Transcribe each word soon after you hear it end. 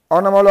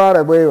Onamolo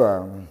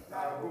aregwewa.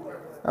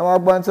 Ama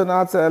gbanto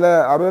na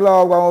tele abela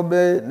ogwa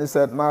obe ni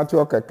St.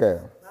 Matthew keke.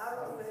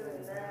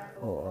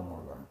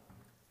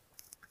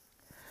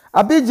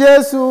 Abi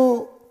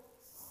Jesu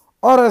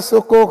ore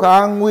soko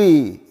ka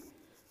ngwi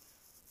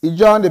I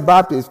John the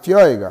Baptist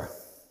fioiga.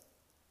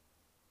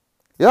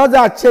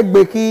 Yoda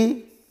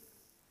chegbeki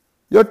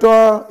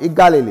yoto I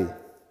Galilee.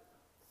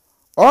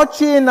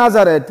 Ochi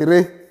Nazareth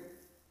re.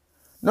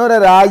 No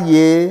ra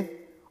ye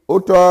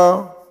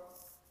oto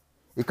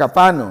I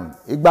Capernaum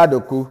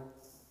igbadoku.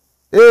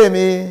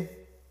 Emi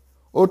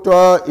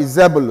oto I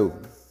Zebulun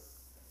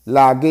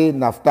lagi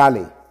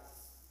Naphtali.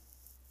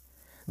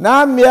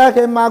 Na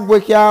miake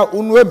magwekia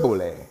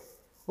unwebole.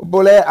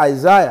 Ubole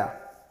Isaiah.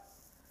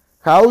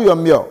 Ka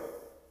uyomyo.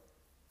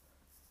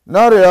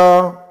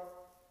 Norio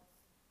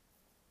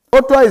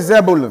oto I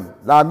Zebulun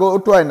lago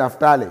oto I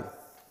Naphtali.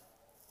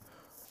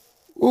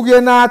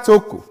 Uge na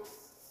toku.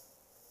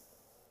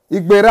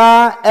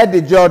 Igbera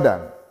Edi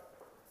Jordan.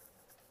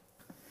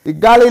 I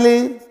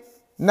Galilee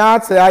na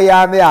te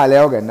aya ne ale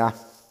ogena.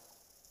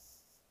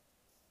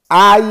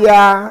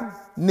 Aya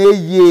ne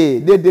ye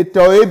de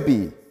to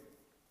ebi.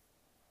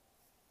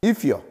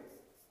 Ifyo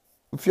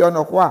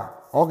no kwa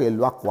oge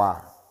lwa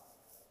kwa.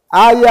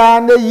 Aya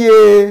ne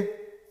ye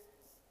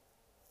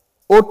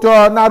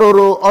oto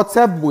naroro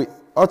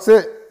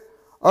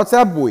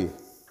otebui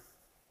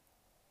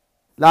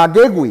la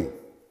gegui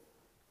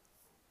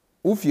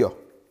ufyo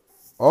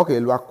oge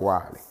lwa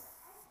kwa le.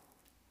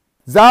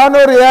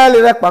 Zano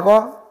reali rek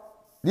pako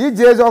di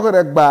Jesu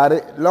okere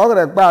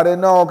gbare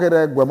no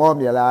okere gbemo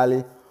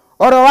mielali.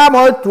 Oro wa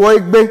mo tuo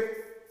igbe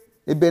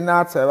ibe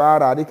na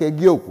tewara dike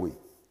giokwi.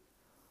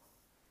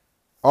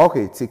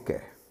 Okay,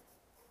 tike.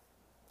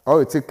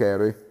 Oh,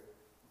 tikere.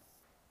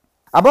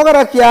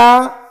 Abogara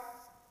kia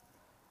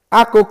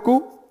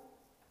akoku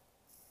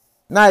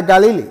na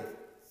Galilee.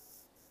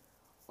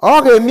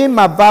 Okay, mi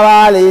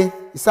mabawali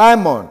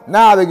Simon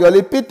na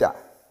abegoli Peter.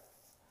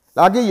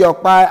 Lagi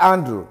yokpa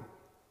Andrew.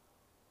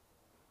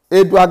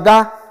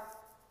 Edwaga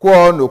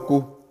kwa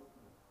noku.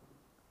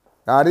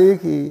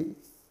 Ariki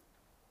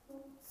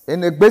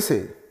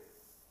enegbese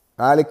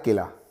ali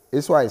kila.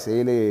 Iswa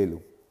ise ile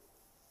elu.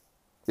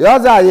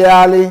 Yoza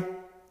yali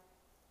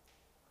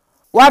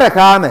ware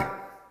kame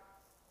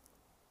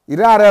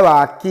irare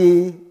wa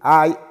ki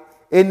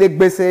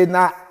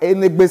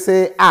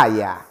enegbese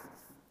aya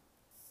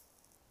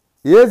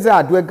yeze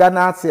adwe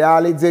ganati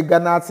ali de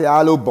ganati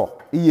alobo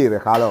iyere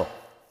kalo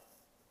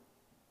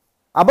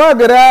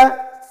abogere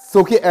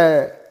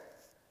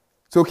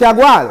soki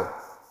agwal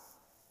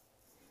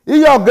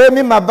iyo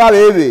gemi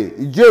mabawe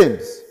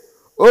James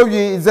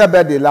oyi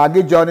Zebedi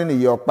lagi John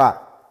ni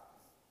yopa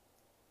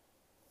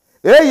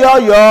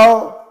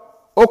eyo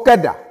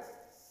okeda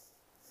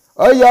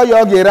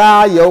oyo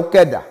gira yo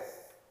okeda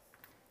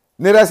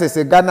nira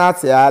sese gana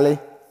ti ale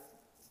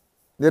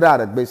nira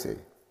regbese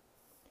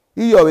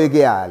iyo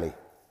wege ale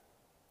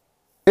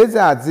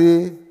eze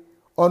ati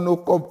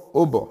onu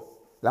obo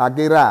la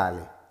gira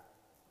ale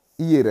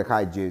iyere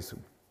ka Jesu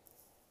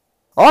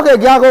oge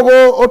gi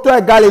agogo oto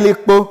e Galilee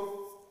po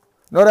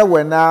nore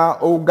wena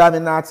o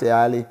gamina ti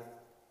ale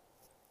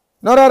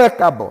nore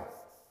rekabo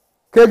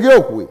kegi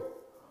okwe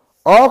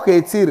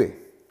oke tire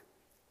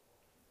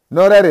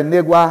norere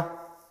negwa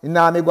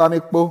ina migwa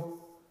mikpo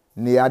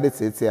ni ade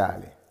tete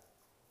ale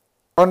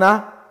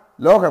ona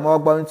loke mo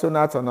gbo mi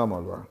tuna to no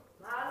mo lo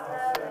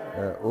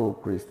o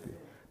Christi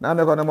na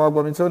me ko na mo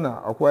gbo mi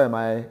tuna okwo e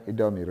mai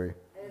idomire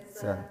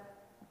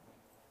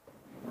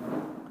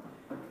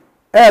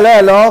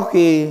ele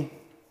loke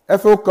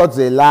efo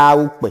koze la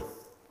upe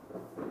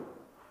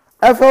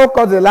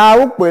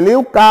li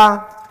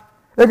uka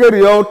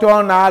egeri o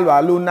to na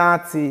alu na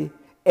ti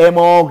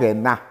emoge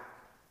na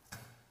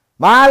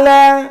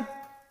male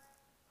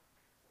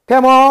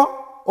kemo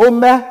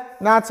ome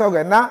na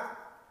toge na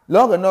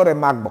loge no re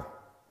magbo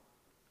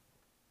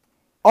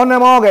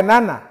onemoge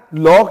nana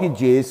logi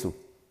Jesu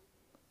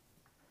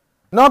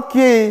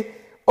noki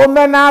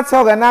ome na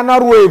toge na no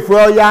ruefu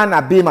ya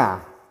na bima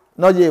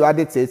no je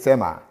wade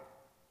tetema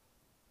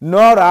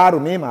no ra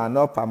rumima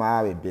no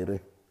pama bere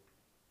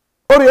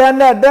ori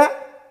enede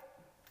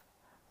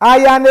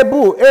aya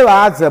nebu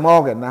ewa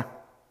azemoge na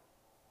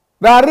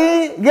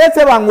Dari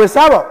gete bangwe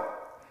sabo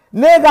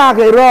nega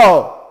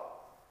kero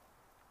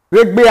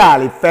regbe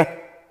ali fe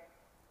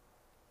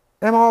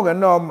emo ga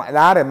no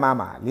lare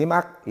mama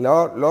lima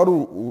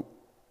loru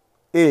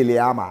ele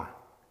ama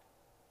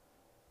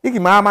iki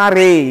mama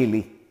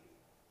reili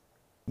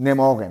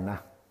nemo ga na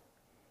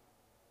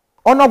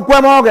ono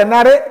gwemo ga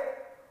na re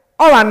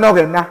o wa no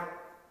ga na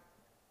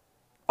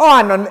o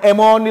anon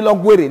emo ni lo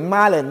gwere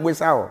male ngwe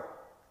sawo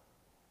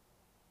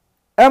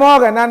emo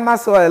ga na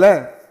maso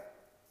ele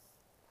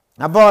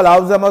Abola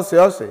uzemo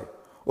siyose.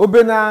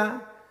 Obena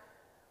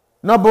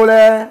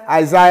nobole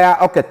Isaiah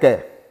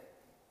okeke.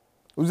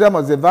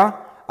 Uzemo zeva.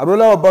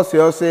 Abola obo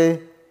siyose.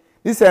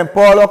 Ise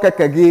Paul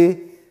okeke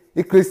gi.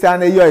 I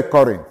Christian yo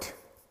Corinth.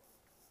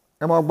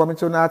 Emo ogbomi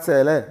to na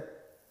tele.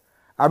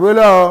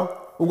 Abola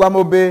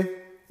ugwamobe.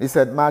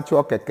 Ise Matthew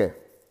okeke.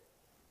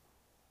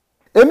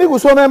 emi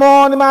kusome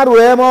mo ni ma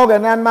ruwe mo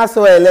gena ma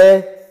so ele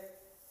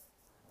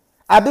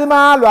abi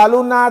ma lo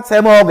alu na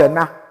te mo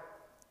gena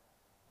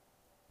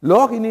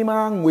lo ni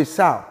ma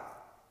ngwesa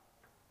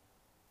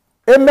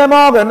emme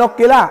mo gena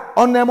kila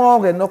onne mo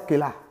gena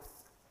kila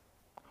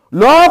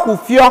lo ku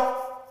fio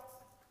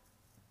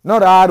no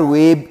ra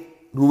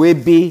ruwe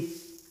bi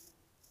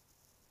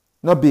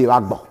no bi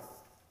agbo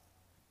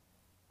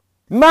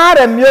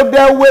mare mi o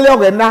de wele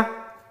ogena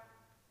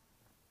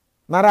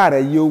mara re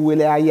yo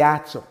wele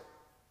ayacho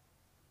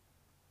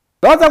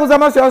lọ́tọ̀ kúsọ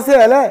mọ́ ṣe ọsẹ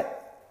ẹ̀lẹ́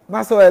má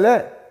sọ ẹ̀lẹ́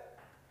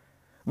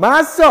má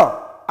sọ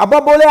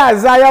abọ́bọ́lé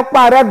àzáyọ́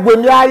pa rẹ̀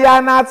gbèmí ayá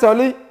náà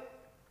tọ́lí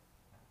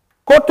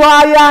kó tọ́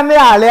ayá ní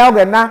àlẹ́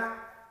ọ̀gẹ̀ná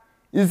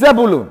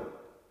Zebulun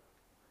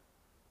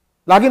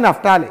lagi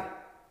Naftali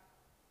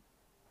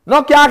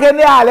nọ́kí ake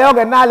ní àlẹ́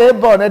ọ̀gẹ̀ná lè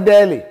bọ̀ ní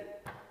dẹ́ẹ̀lì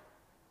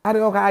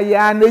adéwọ́ká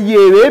ayá ní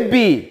yèrè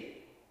bì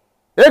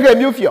eke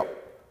mi fìọ́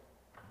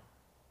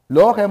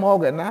lọ́ọ̀kẹ́ mọ́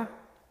ọ̀gẹ̀ná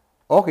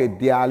ọ̀kẹ́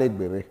di alẹ́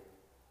gbèrè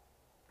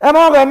ẹ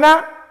mọ́ ọ̀gẹ̀ná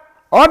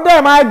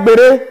ọdẹ máa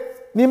gbèrè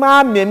ní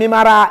máa mìí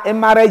mara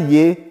ẹmara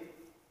yé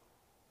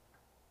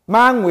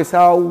máa ń wèsà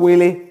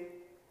wélé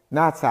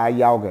náà ta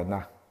ya ọgẹ̀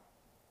náà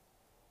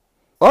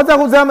ọjọ́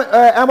kú jẹ́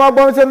ẹmọ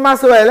ọgbọ́n tí máa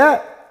sọ ẹ̀lẹ́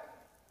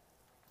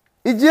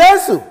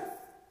ìjésù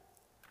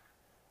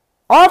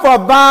ọ̀fọ̀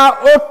bá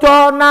ó tọ́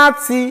náà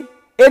ti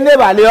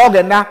ẹnẹ́bàlẹ̀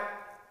ọgẹ̀ náà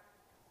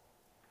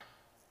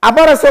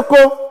abọ́rẹ̀ sókó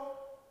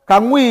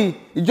kàwí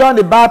John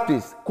the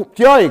Baptist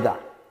tí ó ìgà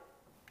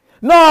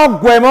náà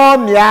gbẹ̀mọ́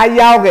mi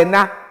àyà ọgẹ̀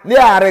náà ní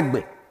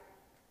àrẹ̀gbẹ̀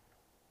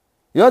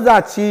yọ́dà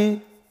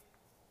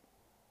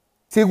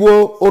tí wo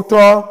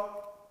ọtọ́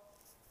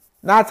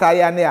náà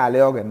ya ní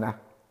àlẹ́ ọ̀gẹ̀ náà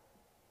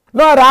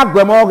náà rà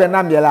gbẹ̀mọ́ ọ̀gẹ̀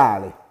náà mìíràn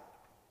àlẹ́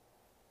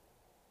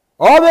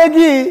ọ̀bẹ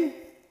gí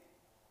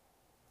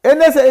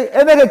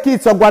ẹnẹ́gẹ̀ kí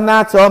ìtọ́gbà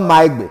náà tọ́ ma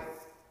ẹgbẹ̀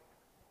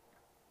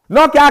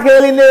náà kí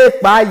akẹ́lẹ́ ní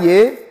ipa yé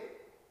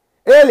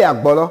èlé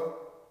àgbọ̀lọ́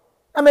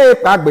ẹ̀mẹ́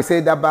ipa gbèsè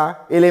dábàá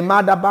èlé má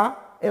dábàá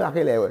ẹ̀wà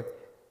kẹ́lẹ́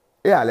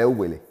ẹ̀ àlẹ́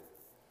òwèlè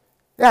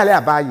ale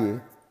abaye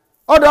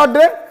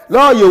odode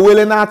lo yo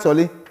wele na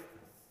atoli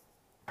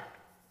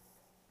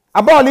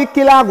aboli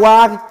kila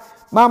gwa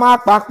mama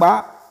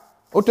papa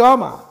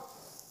otoma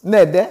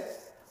nede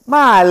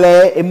ma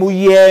le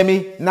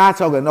emuyemi na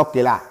atoge no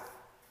kila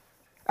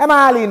e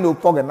ma li no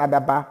foge na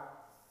daba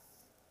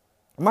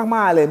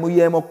ma le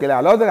emuyemi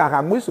kila lo de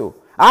ka ngwiso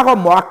ako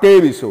mo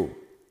akebiso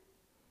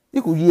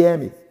iku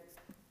yemi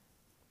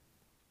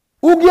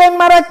ugien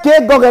mara ke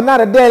goge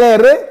na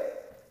delere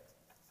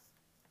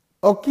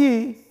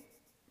oki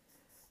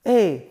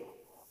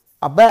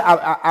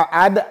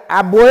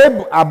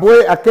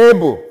aboe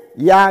akebo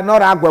ya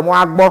nora agwemo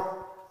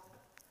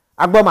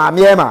agbo ma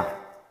miema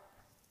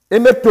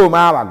emeto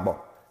ma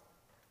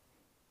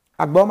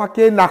agbo ma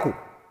ke naku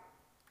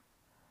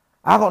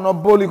ako no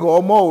boli ko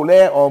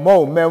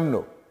omo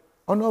memno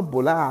ono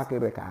bola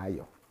akere ka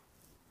ayo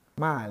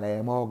ma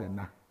le mo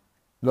gena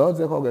lo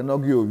ze ko gena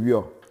gi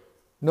owio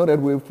no re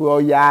we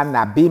fu ya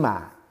na bima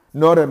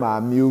no re ma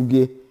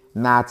miuge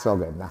na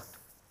tsogena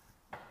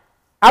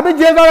abi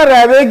Jesu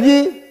rẹ̀wégi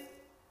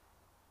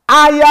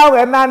aya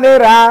ọ̀gẹ̀ná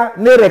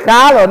nere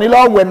kálọ̀ nílò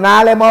ọ̀gẹ̀ná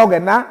lẹ́mọ̀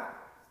ọ̀gẹ̀ná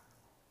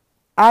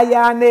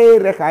aya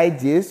nere ka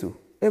Jesu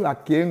eba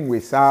ke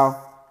nwesa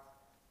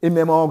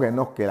ememe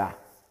ọ̀gẹ̀ná kela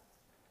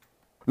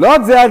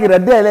lọ́dẹ̀ agịrị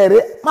dẹ̀lẹ̀rẹ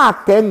ma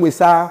ke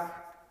nwesa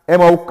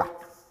eme ụka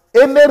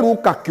emere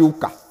ụka ki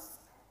ụka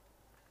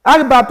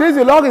agi baptism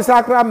lọ́gì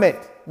sacrament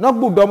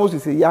nọ́gbù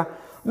dọ́mọsisi ya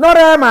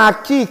nọ́rẹ̀ ma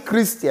ki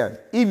Christian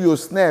if you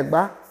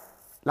snegba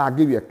la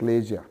give you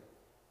ecclesia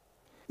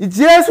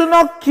Jesu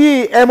no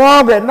ki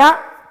emoge na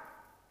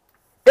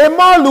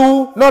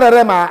emolu no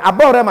rere ma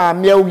abore ma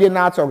mieuge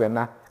na atoge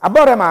na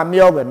abore ma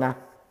mieuge na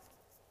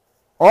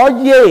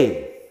oye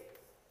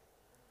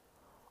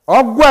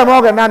ogwe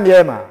emoge na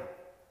miema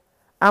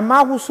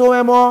amagu so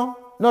emo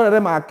no rere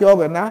ma ki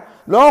oge na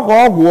lo go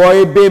ogwo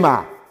ebe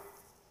ma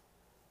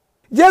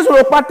Jesu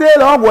lo pate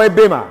lo ogwo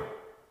ebe ma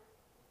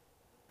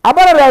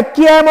abore re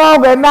ki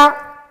emoge na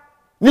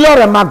ni lo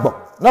re magbo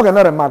no ge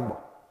no re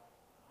magbo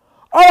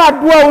ọwà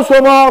dúọ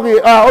òṣòmọ́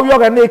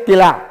oyọ́gẹ̀ ní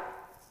ìkìlá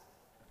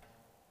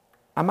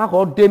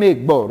àmákọ̀ dé ní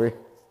ìgbọ̀ rẹ̀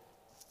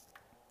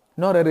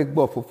náà rẹ̀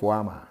gbọ́ fúfú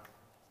àmà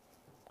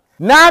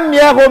náà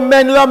mìíràn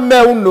mẹ́ni lọ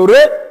mẹ́un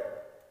lórí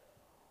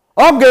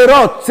ọgẹ̀rẹ̀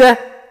ọ̀tẹ́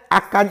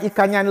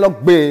ìkanyà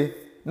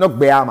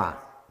lọ́gbẹ̀ àmà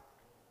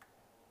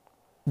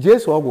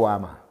Jésù ọgwụ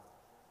àmà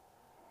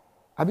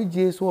àbí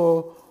Jésù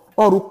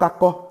ọrù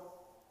kakọ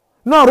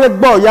náà rẹ̀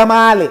gbọ́ ya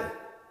máa lè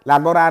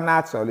làgọ́ra náà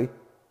tọ̀lé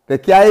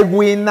kẹ̀kẹ́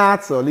egun náà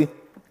tọ̀lé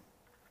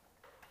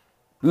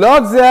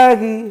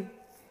lọ́dẹ̀ẹ́rì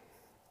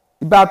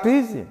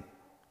baptism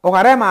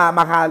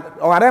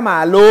ọ̀hárẹ́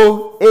máa lo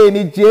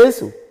èmi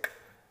Jésù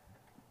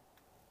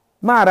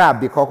máa ra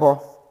àbí kọ́kọ́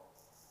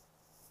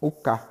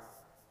ụka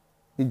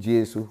ní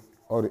Jésù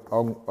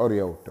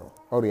ọrịa ụtọ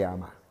ọrịa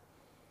àmà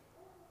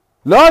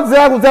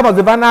lọ́dẹ̀ẹ́rì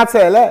tẹ́mọ̀tì bá náà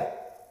tẹ̀lé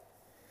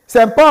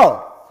St. Paul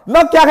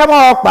lọ́kí akẹ́mọ́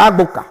ọ̀pá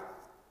àgbòkà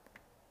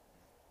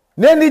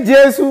ní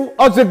Jésù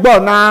ọtí gbọ́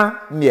náà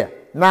mìẹ̀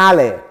náà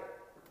lẹ̀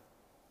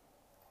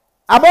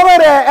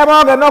abogere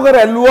emoge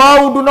nogere luo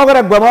udu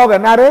nogere gwemoge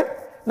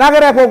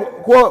nagere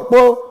ko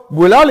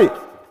bulali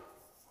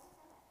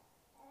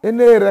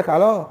enere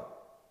kalo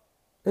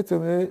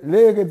etome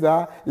lege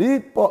za li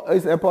po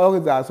ese po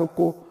za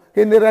soko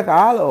enere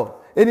kalo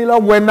eni lo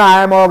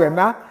wena emoge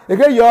na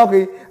eke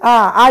yogi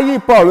ayi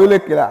Paul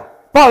lekila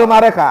Paul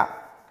mareka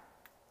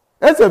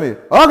etome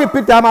ogi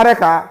Peter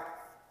mareka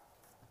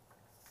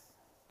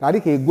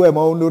tadi ke gwe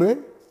mo ndure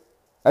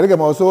tadi ke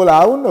mo so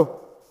la uno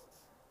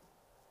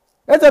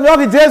etome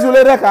ogi Jesus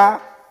le reka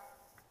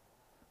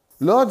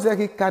Lord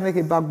zeki kane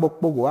ke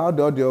bagbokpo go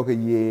ado oge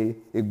ye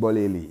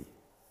egboleli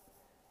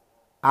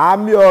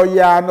ami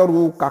oya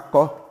noru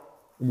kakọ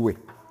we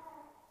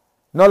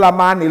no la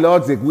mani lo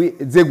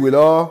zegwe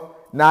lo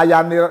na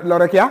ya lo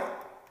rekia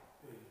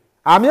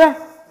ami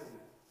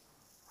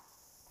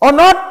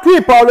ono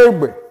twi Paul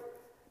egbe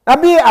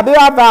abi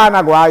aba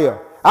na go ayo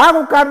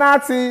aku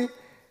kanati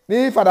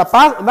ni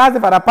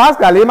Father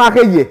Pascal ma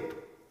ke ye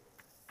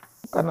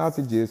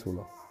kanati Jesus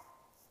lo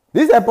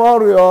this is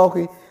Paul yo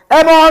ki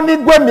e mo ni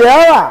gwe mi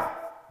era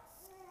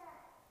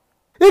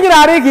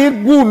igirari ki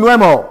gu nu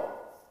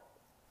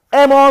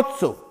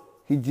emoto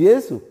ki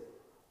Jesu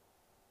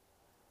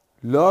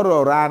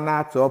loro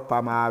rana to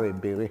pama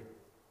bere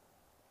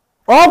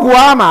ogwu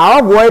ama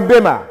ogwu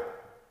ebema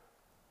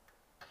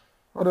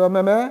odo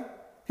meme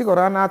ki ko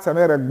rana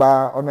temere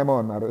gba onemo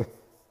onare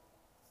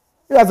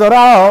ya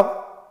zora o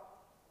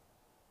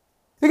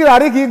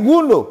igirari ki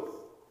gundo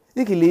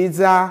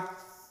ikiliza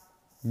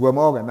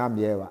gwemoga na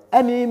miewa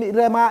eni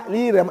rema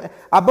li rema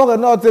aboga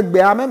no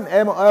tegbe amem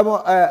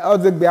o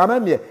tegbe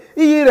amem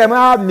yi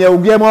rema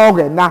mieuge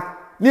moga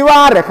na ni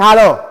wa re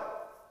kalo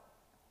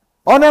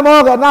one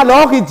moga na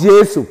lo ki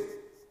Jesu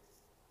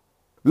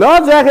lo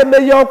je ke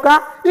me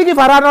yoka iki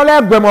farano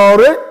le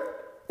gbemore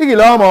iki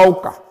lo mo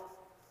uka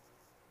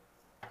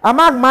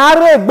amag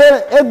mare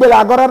egbe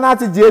la gora na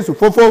ti Jesu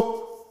fofo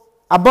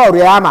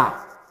abore ama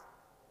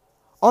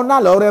ona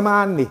lo re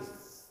mani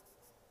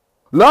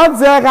lo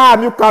je ka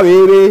mi ka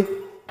were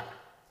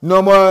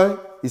no more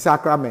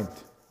sacrament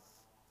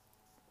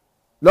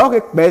lo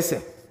ke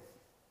pese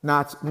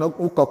na no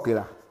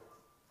ukokira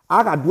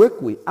aga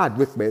dwekwe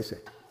adwekpese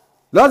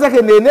loze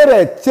ke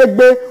nenere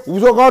chegbe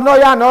uzoko no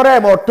ya no re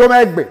mo to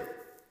megbe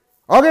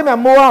oge me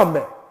mo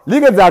ame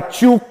lige za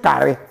chu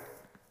kare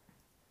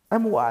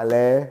emu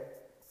wale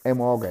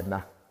emu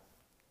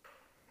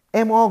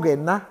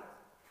ogena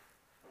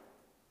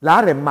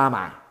la re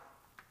mama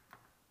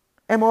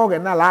emu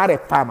ogena la re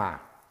fama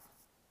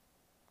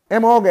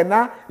emu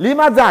ogena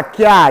lima za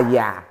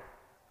kiaya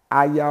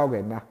aya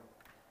ogena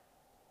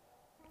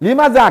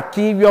lima za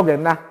kiwi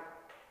ogena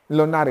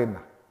lo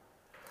narena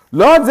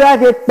Lord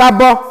zake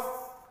kpabo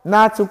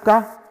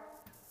natuka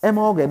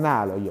emoge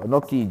na alo yo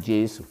no ki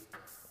Jesu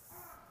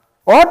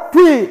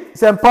otwi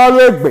St Paul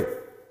egbe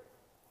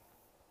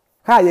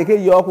ha ye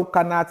ke yo ku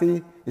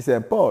kanati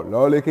St Paul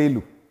lo le ke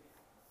lu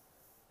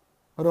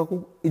oro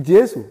ku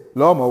Jesu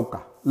lo mo uka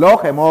lo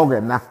ke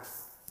moge na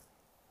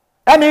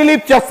eni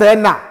lip chese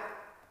na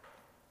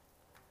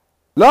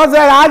lo ze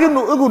agi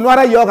nu ugu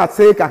nwara yo ka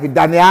se ka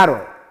Daniaro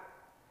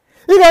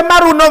ige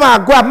maru no ma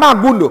gwa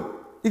magundo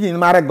igi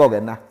mare goge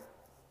na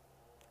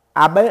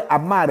abe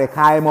amare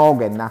kai mo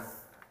genna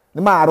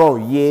ni ma ro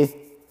ye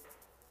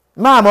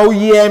ma mo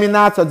ye mi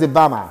na to di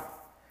bama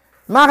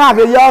ma ka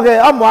ke yo ke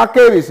o mo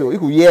akeri so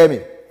iku ye mi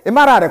e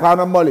mara re kwa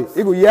no mole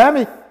iku ye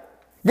mi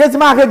get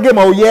ma ke ge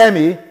mo ye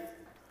mi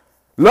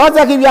lo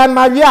ja ki bia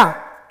ma bia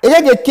e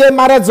ge ke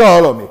mare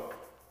zolo mi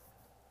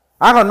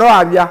aka no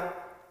abia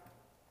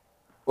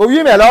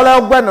owi me lo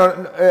le gbe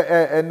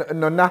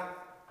no na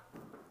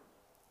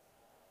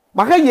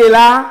ma ke ye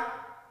la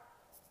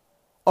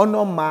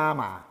ono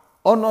mama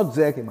ono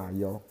zeki ma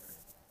yo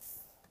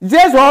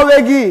Jesus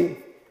owegi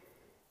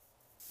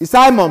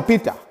Simon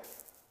Peter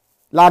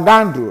la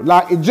Andrew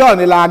la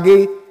John la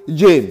gi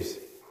James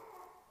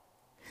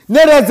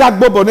nere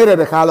zagbobo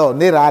nere kalo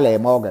nere ale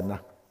mogana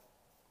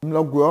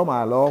mlo gwo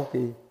ma lo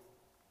ki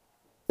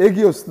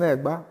egi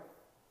osnegba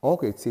o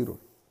ke tiro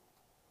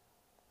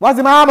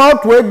wasi ma ma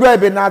otu egbe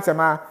ebe na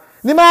tema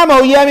ni ma ma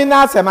oyemi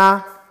na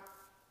tema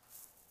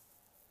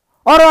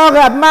oro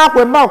ga ma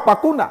kwe ma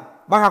pakuna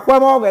maka kwa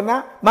moge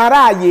na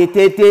mara ye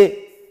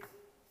tete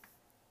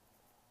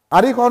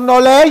ariko no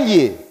le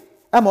ye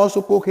e mo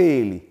so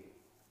kokeli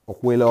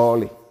okwele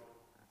ole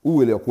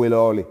uwele okwele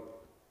ole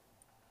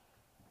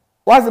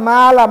wazi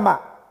mala ma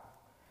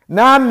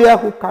na mia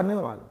ku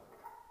kanewal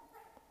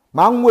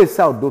ma nwe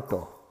sa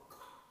odoto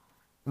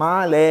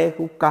ma le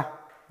ku ka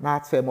na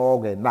tse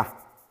moge na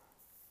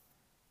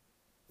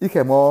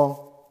ike mo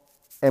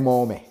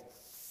emome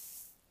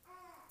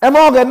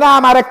emoge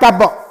na mare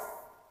kabo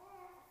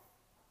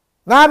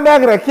na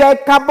megre kia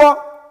kabo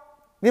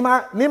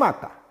ni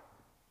mata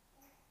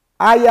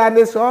aya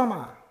ne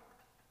soma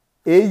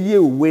eye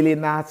uwele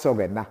na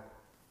atsoge na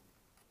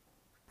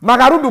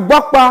magarudu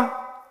gbokpa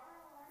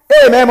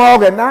me mo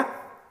oge na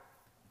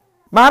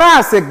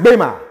mara se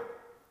gbema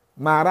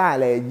mara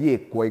le ye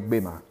ko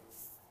gbema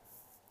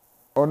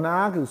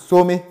ona ku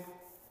somi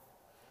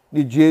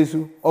ni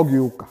Jesu ogi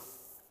uka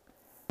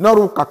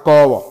Noru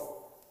kakowo.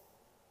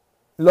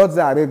 Lord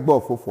zare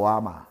gbo fofo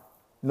ama.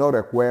 No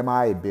rekwe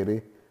ma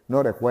ebere.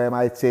 No rekwe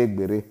ma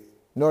egbere.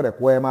 No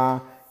rekwe ma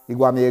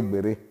igwami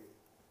egbere.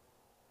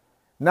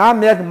 Na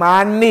mek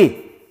ma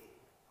ni.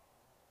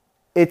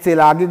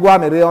 Etela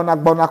gigwami re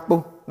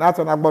onagbonakpo. Na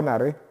to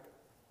nagbonare.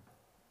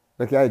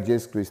 Lekia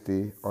Jesus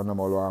Christi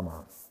onomolo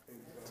ama.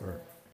 Sorry.